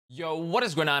Yo, what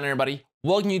is going on, everybody?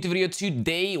 Welcome to the video.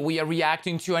 Today we are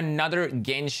reacting to another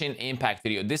Genshin Impact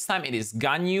video. This time it is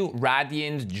Ganyu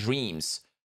Radiant Dreams.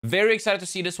 Very excited to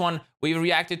see this one. We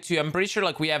reacted to, I'm pretty sure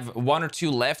like we have one or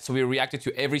two left, so we reacted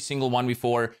to every single one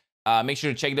before. Make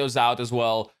sure to check those out as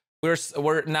well.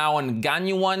 We're now on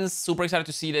Ganyu ones. Super excited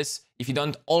to see this. If you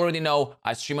don't already know,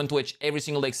 I stream on Twitch every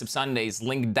single day except Sundays.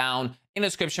 Link down in the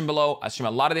description below. I stream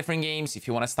a lot of different games. If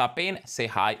you want to stop in, say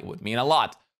hi. It would mean a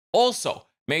lot. Also,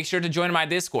 make sure to join my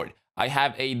Discord. I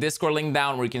have a Discord link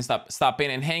down where you can stop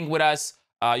in and hang with us.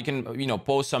 You can,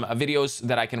 post some videos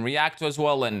that I can react to as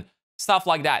well and stuff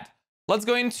like that. Let's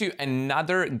go into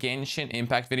another Genshin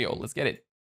Impact video. Let's get it.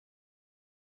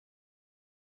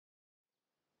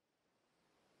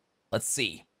 Let's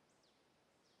see.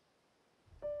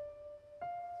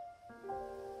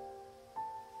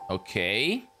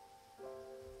 Okay.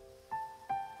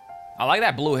 I like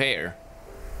that blue hair.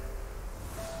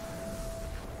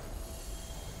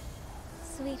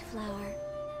 Sweet flower,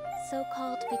 so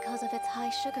called because of its high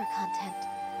sugar content.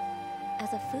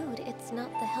 As a food, it's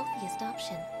not the healthiest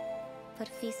option, but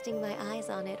feasting my eyes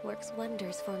on it works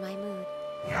wonders for my mood.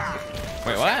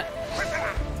 Wait, what?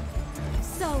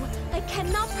 So, I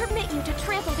cannot permit you to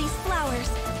trample these flowers.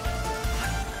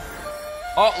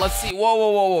 Oh, let's see.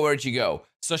 Whoa, where'd you go?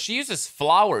 So she uses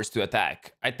flowers to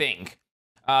attack, I think.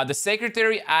 The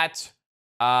secretary at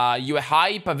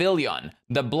Yuehai Pavilion,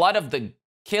 the blood of the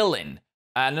killing.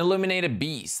 An illuminated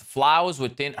beast, flowers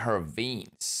within her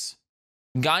veins.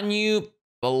 Ganyu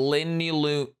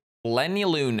Plenilune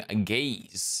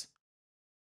gaze.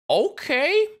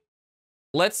 Okay,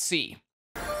 let's see.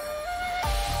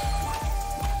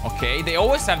 Okay, they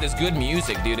always have this good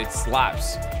music, dude. It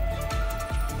slaps.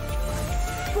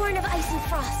 Born of ice and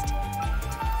frost.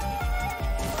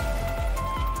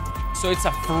 So it's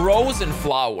a frozen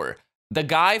flower. The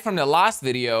guy from the last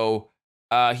video,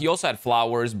 he also had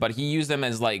flowers, but he used them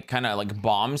as like kind of like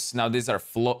bombs. Now these are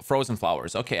frozen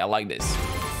flowers. Okay, I like this.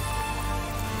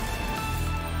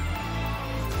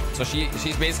 So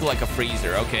she's basically like a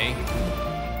freezer. Okay.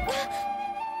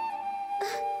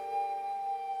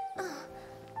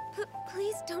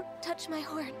 Please don't touch my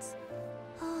horns.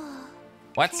 Oh,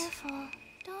 What? careful.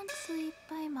 Don't sleep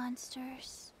by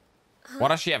monsters. Why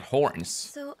does she have horns?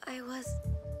 So I was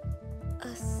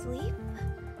asleep?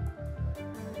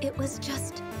 It was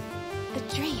just a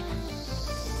dream.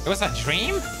 It was a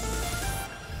dream?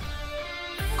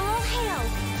 All hail!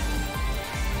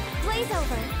 Blaze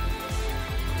over!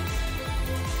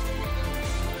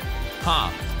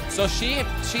 Huh. So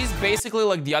she's basically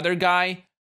like the other guy,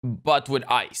 but with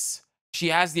ice. She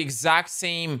has the exact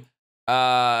same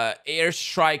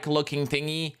airstrike looking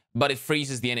thingy, but it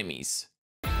freezes the enemies.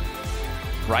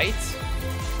 Right?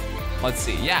 Let's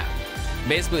see. Yeah.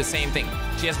 Basically the same thing.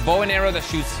 She has bow and arrow that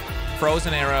shoots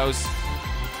frozen arrows.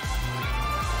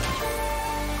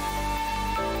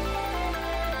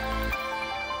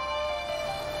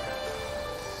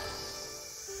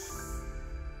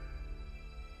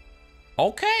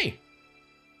 Okay.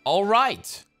 All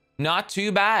right. Not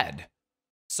too bad.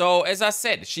 So, as I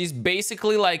said, she's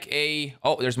basically like a...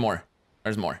 Oh, there's more.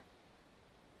 There's more.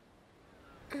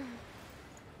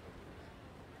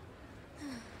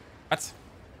 What?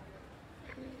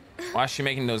 Why is she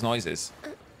making those noises?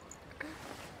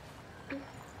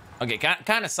 Okay,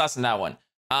 kind of sus in that one.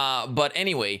 But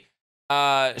anyway,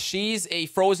 she's a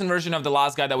frozen version of the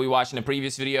last guy that we watched in the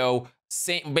previous video.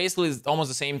 Basically, it's almost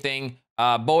the same thing.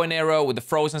 Bow and arrow with the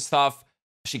frozen stuff.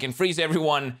 She can freeze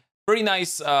everyone. Pretty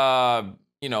nice, hero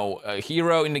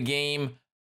in the game.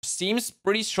 Seems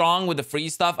pretty strong with the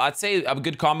freeze stuff. I'd say a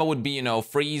good combo would be,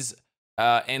 freeze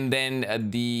and then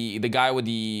the guy with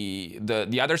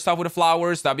the other stuff with the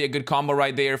flowers. That'd be a good combo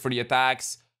right there for the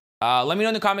attacks. Let me know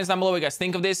in the comments down below what you guys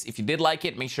think of this. If you did like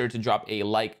it, make sure to drop a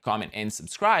like, comment, and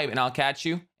subscribe, and I'll catch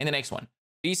you in the next one.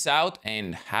 Peace out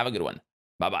and have a good one.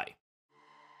 Bye-bye.